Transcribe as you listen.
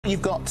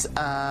You've got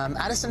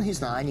Addison, who's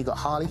 9, you've got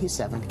Harley, who's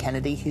 7,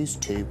 Kennedy, who's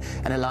 2,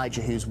 and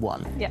Elijah, who's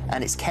 1. Yep.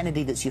 And it's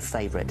Kennedy that's your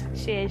favourite.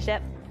 She is,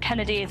 yep.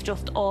 Kennedy is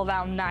just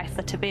all-round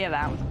nicer to be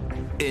around.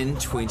 In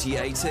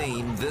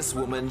 2018, this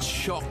woman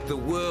shocked the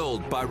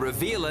world by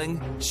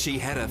revealing she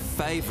had a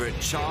favourite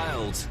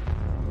child.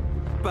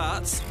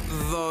 But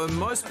though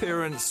most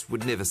parents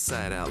would never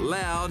say it out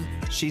loud,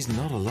 she's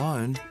not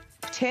alone.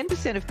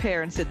 10% of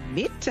parents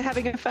admit to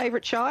having a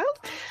favourite child,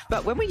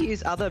 but when we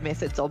use other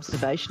methods,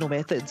 observational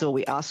methods, or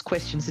we ask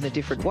questions in a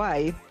different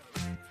way,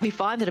 we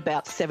find that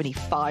about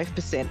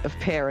 75% of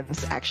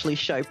parents actually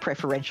show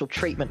preferential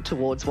treatment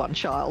towards one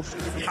child.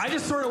 I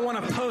just sort of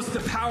want to post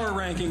the power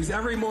rankings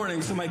every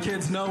morning so my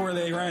kids know where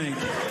they rank.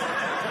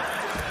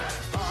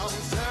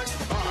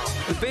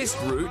 The best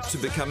route to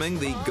becoming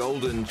the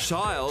golden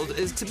child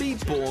is to be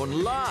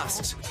born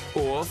last,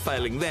 or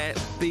failing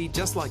that, be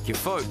just like your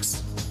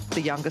folks. The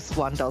youngest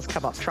one does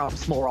come up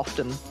trumps more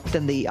often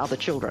than the other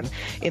children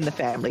in the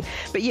family.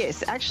 But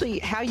yes, actually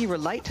how you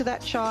relate to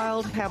that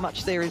child, how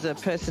much there is a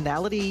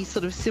personality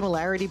sort of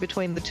similarity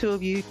between the two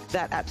of you,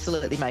 that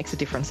absolutely makes a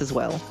difference as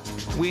well.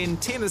 When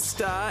tennis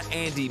star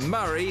Andy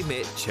Murray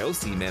met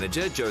Chelsea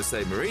manager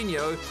Jose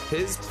Mourinho,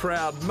 his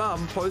proud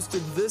mum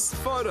posted this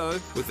photo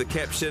with the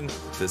caption,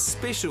 "The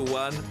special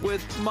one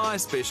with my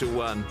special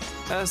one."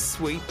 A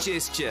sweet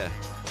gesture,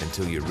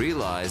 until you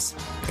realise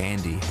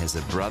Andy has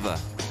a brother.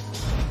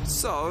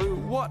 So,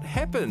 what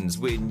happens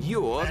when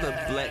you're the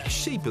black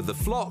sheep of the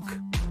flock?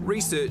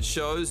 Research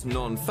shows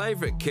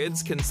non-favourite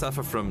kids can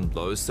suffer from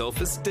low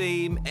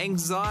self-esteem,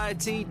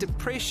 anxiety,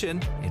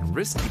 depression and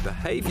risky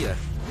behaviour,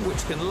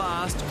 which can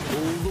last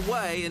all the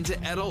way into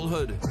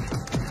adulthood.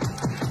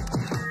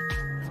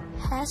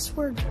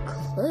 Password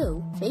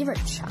clue.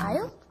 Favorite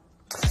child?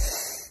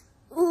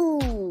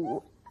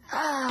 Ooh.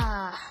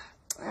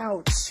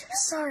 Ouch.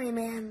 Sorry,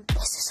 man.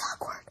 This is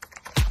awkward.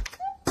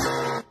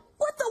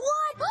 What the what?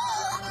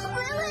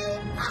 Really?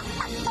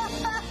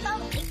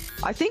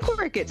 I think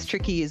where it gets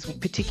tricky is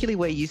particularly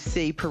where you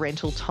see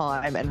parental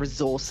time and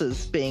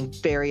resources being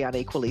very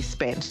unequally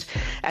spent.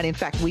 And in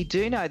fact, we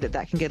do know that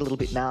that can get a little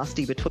bit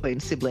nasty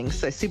between siblings.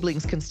 So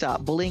siblings can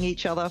start bullying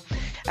each other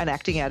and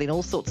acting out in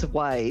all sorts of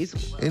ways.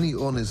 Any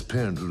honest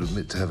parent would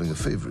admit to having a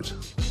favourite.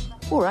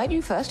 All right,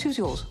 you first. Who's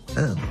yours?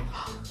 Anne.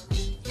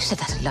 You said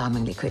that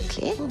alarmingly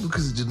quickly. Well,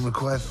 because it didn't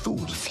require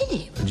thought.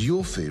 Philip. And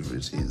your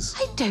favourite is?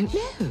 I don't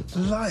know.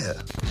 Liar.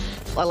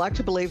 I like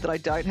to believe that I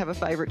don't have a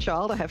favourite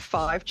child. I have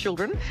 5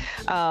 children,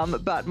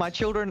 but my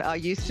children are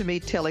used to me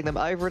telling them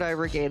over and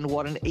over again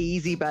what an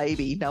easy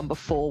baby number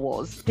 4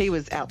 was. He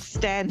was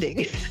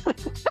outstanding.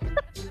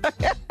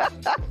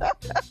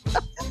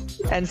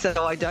 And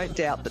so I don't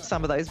doubt that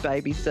some of those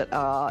babies that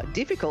are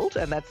difficult,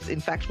 and that's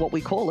in fact what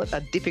we call it, a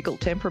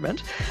difficult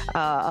temperament,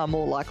 are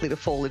more likely to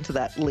fall into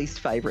that least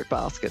favourite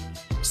basket.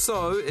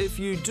 So, if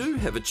you do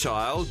have a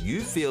child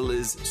you feel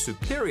is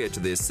superior to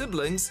their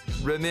siblings,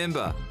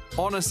 remember,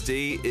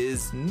 honesty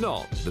is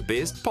not the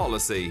best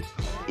policy.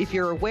 If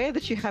you're aware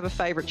that you have a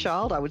favourite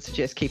child, I would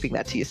suggest keeping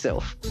that to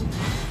yourself.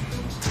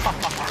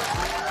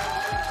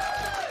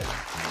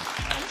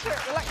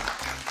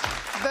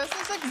 This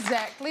is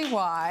exactly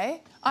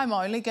why I'm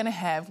only going to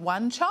have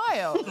one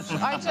child.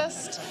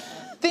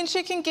 Then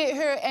she can get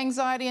her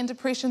anxiety and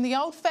depression the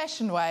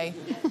old-fashioned way,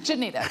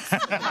 genetics.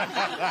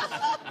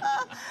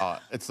 Oh,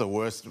 it's the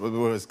worst.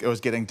 It was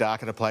getting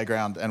dark at a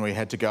playground and we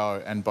had to go,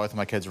 and both of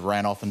my kids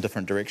ran off in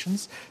different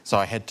directions, so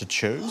I had to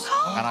choose,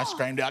 and I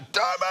screamed out,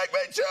 "Don't make me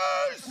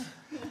choose!"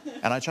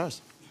 And I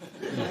chose.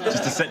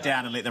 Just to sit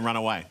down and let them run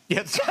away.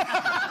 Yes. It's a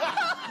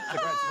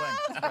great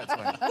swing. Great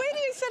swing. Where do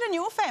you sit in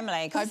your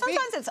family? Because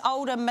sometimes it's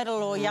older,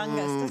 middle or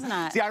youngest, isn't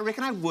it? See, I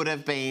reckon I would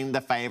have been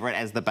the favourite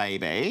as the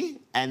baby.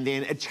 And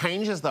then it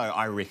changes, though,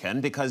 I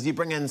reckon, because you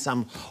bring in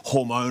some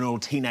hormonal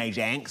teenage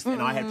angst,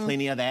 and I had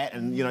plenty of that,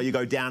 and, you know, you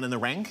go down in the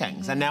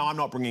rankings. And now I'm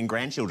not bringing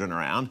grandchildren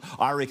around.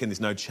 I reckon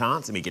there's no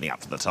chance of me getting up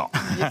to the top.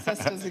 Your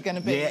sisters are going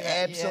to be...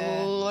 Yeah,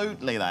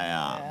 absolutely they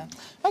are. Yeah.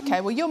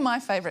 OK, well, you're my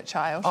favourite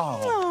child.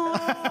 Oh.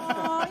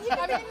 I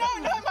mean,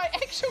 no, my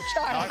actual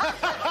child.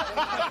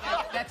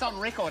 That's on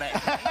record,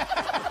 actually.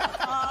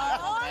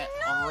 Oh,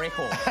 no. On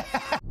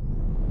record.